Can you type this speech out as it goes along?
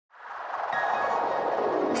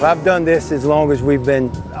I've done this as long as we've been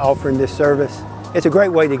offering this service. It's a great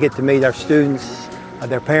way to get to meet our students,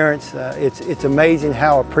 their parents. It's amazing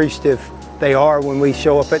how appreciative they are when we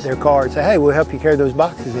show up at their car and say, hey, we'll help you carry those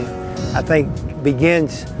boxes in. I think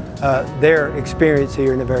begins their experience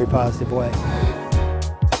here in a very positive way.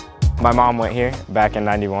 My mom went here back in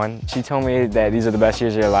 '91. She told me that these are the best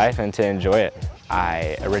years of your life and to enjoy it.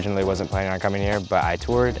 I originally wasn't planning on coming here, but I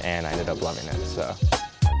toured and I ended up loving it. So.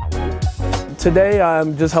 Today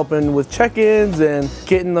I'm just helping with check-ins and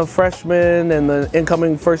getting the freshmen and the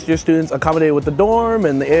incoming first-year students accommodated with the dorm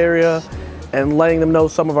and the area and letting them know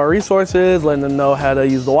some of our resources, letting them know how to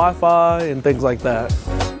use the Wi-Fi and things like that.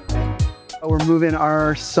 We're moving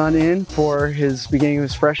our son in for his beginning of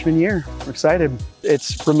his freshman year. We're excited. It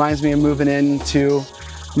reminds me of moving into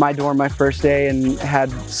my dorm my first day and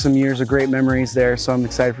had some years of great memories there, so I'm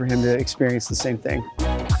excited for him to experience the same thing.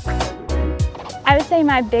 I would say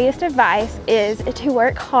my biggest advice is to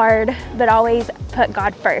work hard, but always put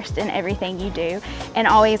God first in everything you do and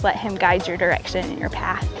always let Him guide your direction and your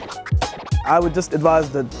path. I would just advise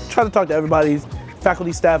to try to talk to everybody,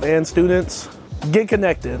 faculty, staff, and students. Get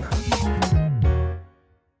connected.